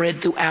will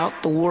spread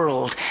throughout the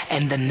world,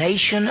 and the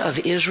nation of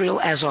Israel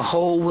as a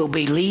whole will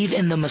believe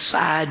in the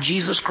Messiah,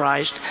 Jesus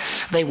Christ.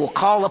 They will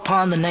call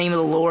upon the name of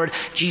the Lord.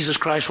 Jesus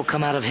Christ will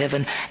come out of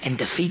heaven and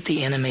defeat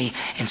the enemy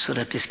and set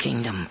up his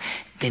kingdom.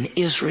 Then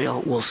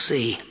Israel will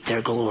see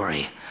their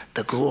glory,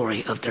 the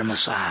glory of their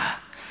Messiah.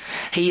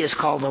 He is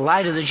called the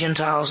light of the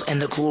Gentiles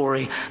and the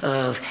glory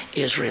of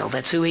Israel.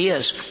 That's who he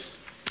is.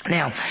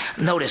 Now,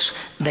 notice,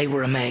 they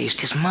were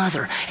amazed. His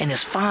mother and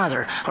his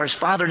father, or his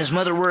father and his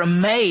mother, were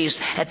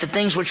amazed at the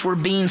things which were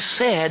being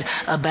said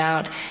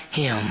about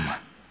him.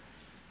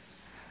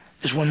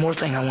 There's one more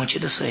thing I want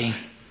you to see.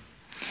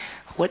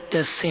 What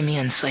does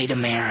Simeon say to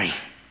Mary?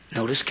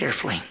 Notice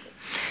carefully.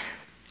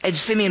 And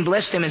Simeon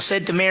blessed him and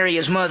said to Mary,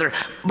 his mother,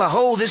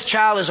 behold, this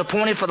child is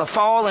appointed for the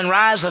fall and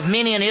rise of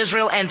many in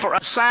Israel, and for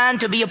a sign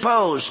to be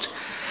opposed.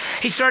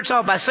 He starts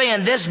off by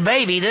saying this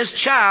baby, this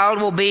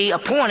child, will be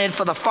appointed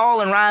for the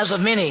fall and rise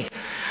of many.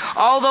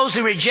 All those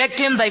who reject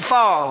him, they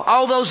fall.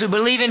 All those who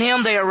believe in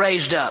him, they are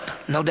raised up.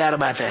 No doubt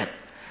about that.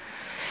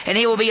 And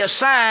he will be a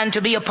sign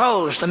to be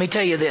opposed. Let me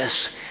tell you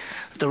this.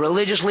 The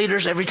religious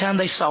leaders, every time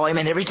they saw him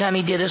and every time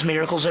he did his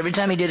miracles, every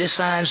time he did his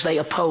signs, they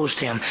opposed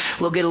him.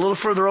 We'll get a little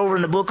further over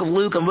in the book of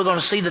Luke, and we're going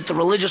to see that the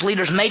religious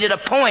leaders made it a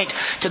point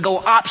to go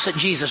opposite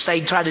Jesus.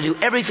 They tried to do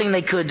everything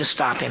they could to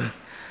stop him.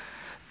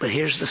 But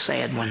here's the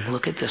sad one.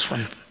 Look at this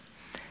one.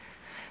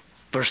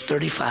 Verse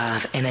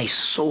 35, and a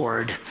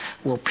sword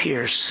will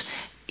pierce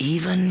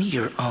even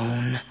your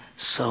own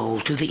soul,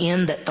 to the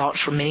end that thoughts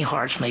from many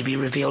hearts may be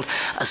revealed.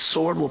 A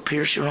sword will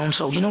pierce your own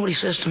soul. You know what he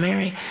says to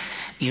Mary?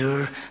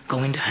 You're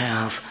going to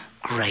have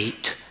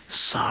great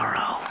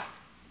sorrow.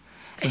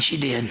 And she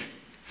did.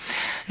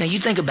 Now you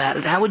think about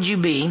it. How would you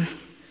be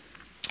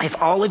if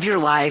all of your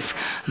life,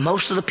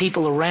 most of the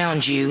people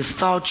around you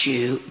thought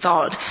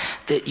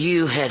that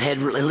you had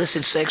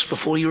illicit sex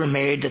before you were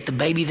married, that the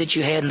baby that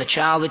you had and the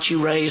child that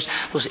you raised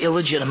was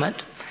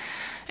illegitimate,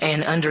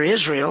 And under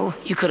Israel,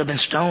 you could have been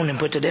stoned and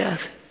put to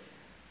death.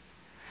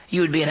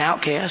 You would be an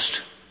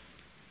outcast.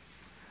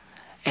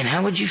 And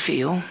how would you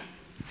feel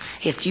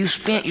if you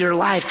spent your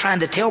life trying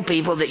to tell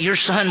people that your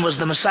son was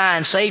the Messiah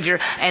and Savior,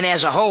 and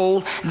as a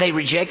whole, they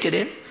rejected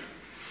it?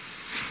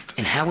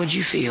 And how would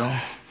you feel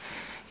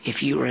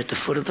if you were at the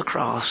foot of the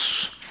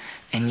cross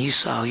and you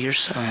saw your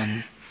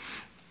son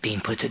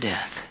being put to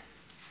death?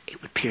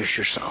 It would pierce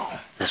your soul.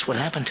 That's what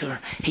happened to her.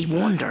 He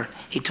warned her.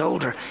 He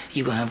told her,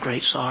 you're going to have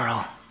great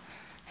sorrow.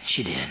 And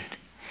she did.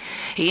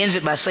 He ends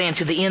it by saying,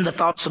 to the end the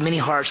thoughts of many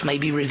hearts may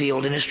be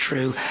revealed. And it's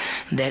true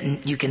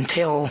that you can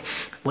tell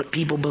what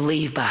people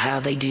believe by how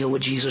they deal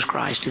with Jesus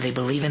Christ. Do they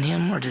believe in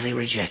him or do they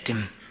reject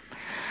him?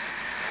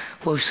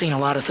 Well, we've seen a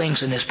lot of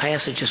things in this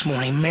passage this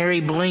morning. Mary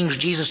brings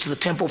Jesus to the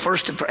temple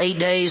first for 8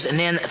 days and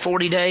then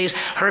 40 days.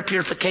 Her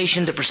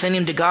purification to present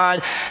him to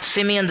God.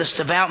 Simeon, this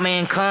devout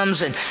man,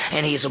 comes and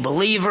he's a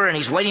believer and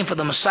he's waiting for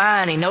the Messiah,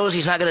 and he knows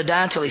he's not going to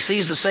die until he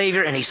sees the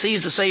Savior. And he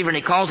sees the Savior and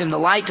he calls him the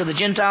light to the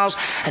Gentiles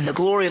and the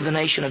glory of the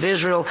nation of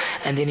Israel.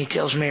 And then he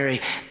tells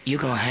Mary, you're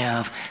going to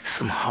have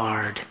some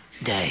hard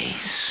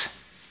days.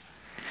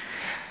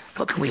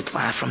 What can we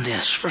apply from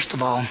this? First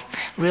of all,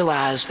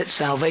 realize that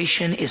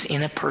salvation is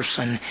in a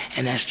person,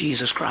 and that's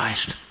Jesus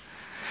Christ.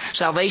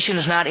 Salvation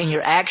is not in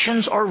your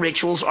actions or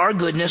rituals or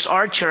goodness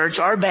or church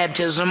or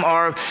baptism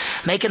or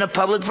making a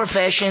public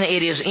profession.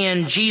 It is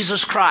in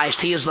Jesus Christ.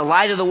 He is the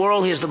light of the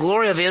world. He is the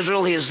glory of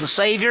Israel. He is the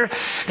Savior.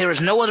 There is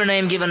no other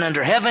name given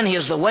under heaven. He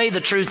is the way, the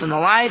truth, and the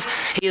life.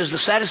 He is the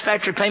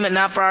satisfactory payment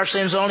not for our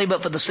sins only,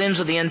 but for the sins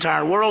of the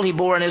entire world. He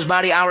bore in his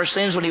body our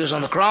sins when he was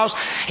on the cross.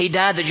 He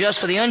died the just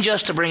for the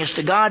unjust to bring us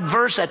to God.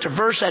 Verse after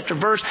verse after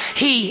verse.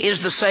 He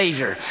is the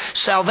Savior.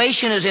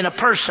 Salvation is in a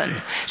person.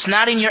 It's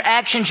not in your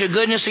actions, your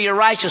goodness, or your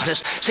righteousness.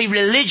 See,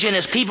 religion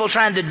is people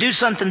trying to do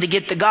something to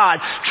get to God.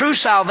 True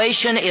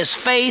salvation is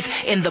faith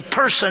in the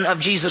person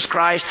of Jesus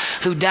Christ,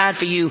 who died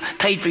for you,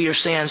 paid for your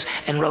sins,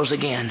 and rose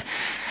again.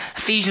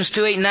 Ephesians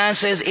 2:8-9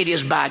 says, it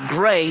is by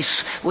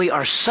grace we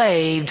are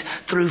saved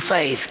through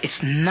faith.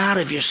 It's not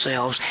of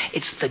yourselves.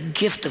 It's the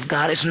gift of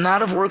God. It's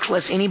not of works,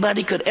 lest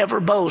anybody could ever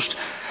boast.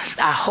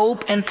 I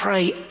hope and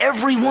pray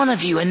every one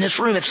of you in this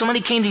room, if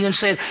somebody came to you and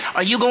said,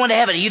 are you going to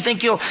heaven? Do you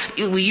think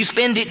will you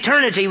spend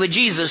eternity with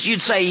Jesus?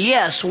 You'd say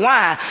yes.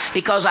 Why?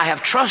 Because I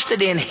have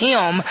trusted in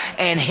him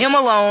and him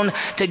alone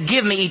to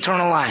give me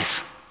eternal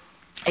life.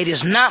 It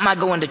is not my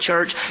going to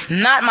church,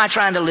 not my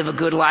trying to live a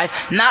good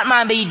life, not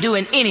my me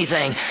doing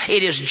anything.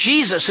 It is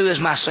Jesus who is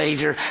my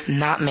Savior,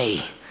 not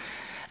me.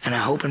 And I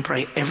hope and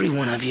pray every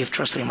one of you have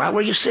trusted him. Right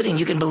where you're sitting,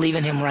 you can believe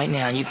in him right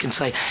now. And you can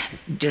say,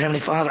 dear Heavenly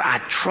Father, I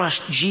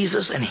trust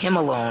Jesus and him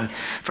alone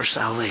for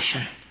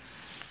salvation.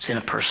 It's in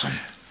a person.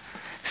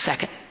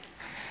 Second,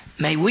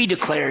 may we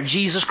declare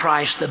Jesus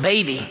Christ, the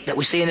baby that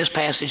we see in this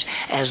passage,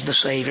 as the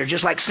Savior.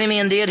 Just like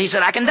Simeon did, he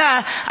said, I can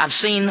die. I've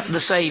seen the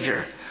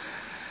Savior.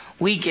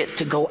 We get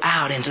to go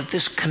out into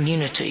this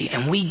community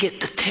and we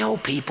get to tell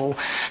people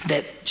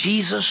that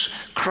Jesus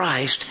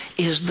Christ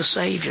is the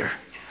Savior.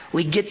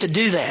 We get to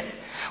do that.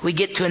 We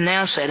get to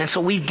announce that. And so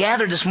we've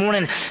gathered this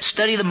morning,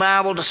 study the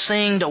Bible, to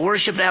sing, to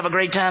worship, to have a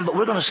great time. But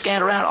we're going to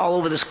scatter out all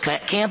over this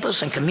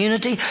campus and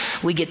community.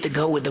 We get to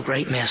go with the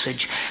great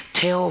message.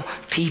 Tell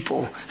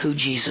people who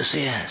Jesus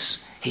is.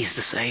 He's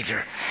the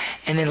Savior.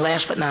 And then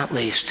last but not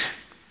least,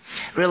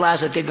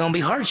 realize that there are going to be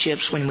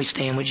hardships when we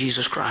stand with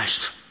Jesus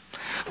Christ.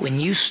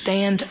 When you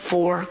stand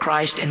for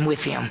Christ and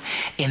with him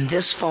in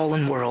this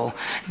fallen world,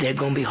 there are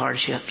going to be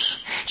hardships.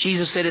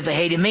 Jesus said, if they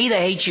hated me, they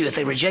hate you. If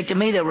they rejected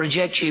me, they'll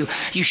reject you.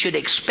 You should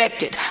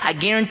expect it. I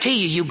guarantee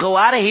you, you go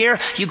out of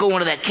here, you go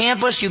into that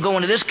campus, you go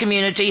into this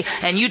community,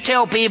 and you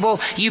tell people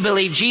you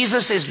believe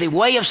Jesus is the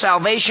way of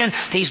salvation.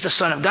 He's the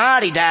Son of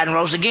God. He died and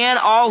rose again.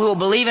 All who will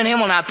believe in him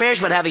will not perish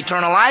but have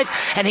eternal life.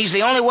 And he's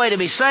the only way to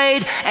be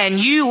saved. And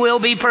you will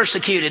be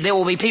persecuted. There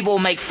will be people who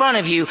will make fun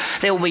of you.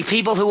 There will be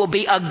people who will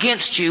be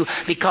against you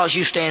because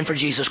you stand for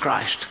Jesus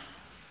Christ.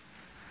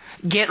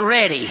 Get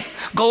ready.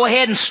 Go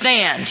ahead and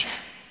stand.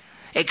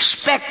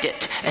 Expect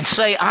it and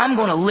say, I'm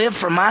going to live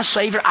for my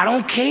Savior. I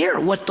don't care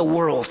what the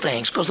world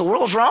thinks, because the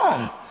world's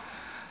wrong.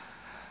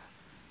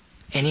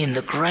 And in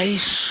the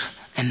grace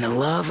and the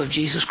love of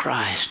Jesus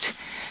Christ,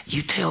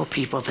 you tell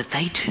people that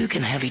they too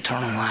can have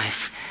eternal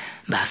life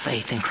by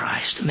faith in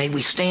Christ. May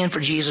we stand for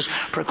Jesus,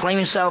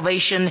 proclaiming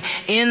salvation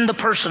in the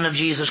person of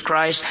Jesus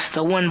Christ,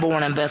 the one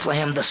born in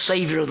Bethlehem, the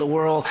Savior of the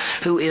world,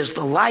 who is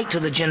the light to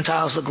the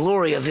Gentiles, the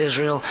glory of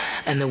Israel,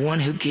 and the one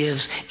who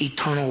gives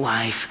eternal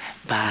life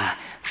by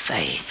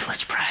faith.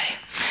 Let's pray.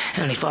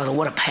 Heavenly Father,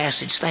 what a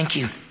passage. Thank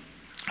you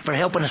for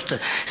helping us to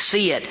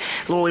see it.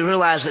 Lord, we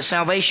realize that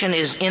salvation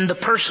is in the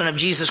person of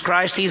Jesus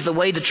Christ. He's the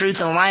way, the truth,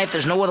 and the life.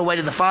 There's no other way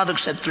to the Father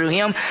except through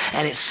him,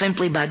 and it's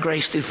simply by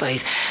grace through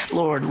faith.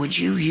 Lord, would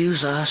you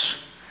use us?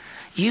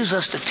 Use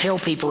us to tell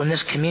people in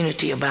this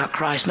community about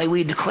Christ. May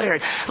we declare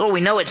it. Lord,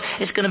 we know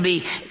it's going to be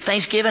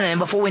Thanksgiving, and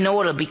before we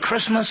know it, it'll be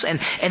Christmas, and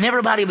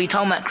everybody will be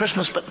talking about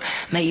Christmas, but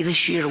may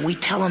this year we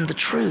tell them the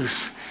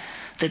truth,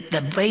 that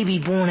the baby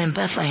born in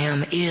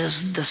Bethlehem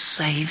is the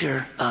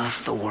Savior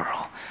of the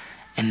world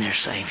and their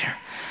Savior.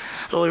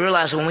 Lord, we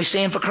realize that when we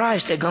stand for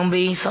Christ, there's going to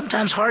be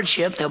sometimes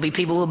hardship. There'll be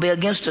people who will be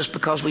against us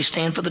because we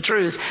stand for the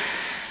truth.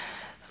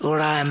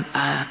 Lord,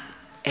 I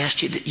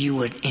ask you that you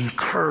would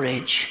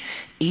encourage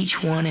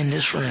each one in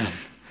this room,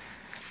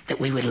 that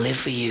we would live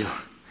for you,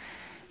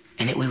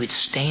 and that we would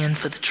stand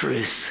for the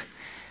truth,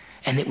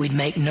 and that we'd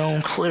make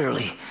known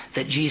clearly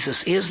that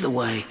Jesus is the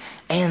way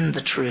and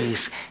the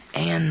truth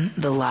and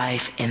the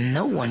life, and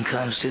no one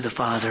comes to the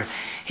Father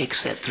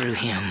except through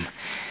him.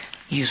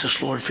 Use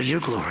us, Lord, for your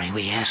glory.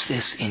 We ask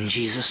this in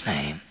Jesus'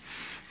 name.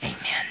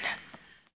 Amen.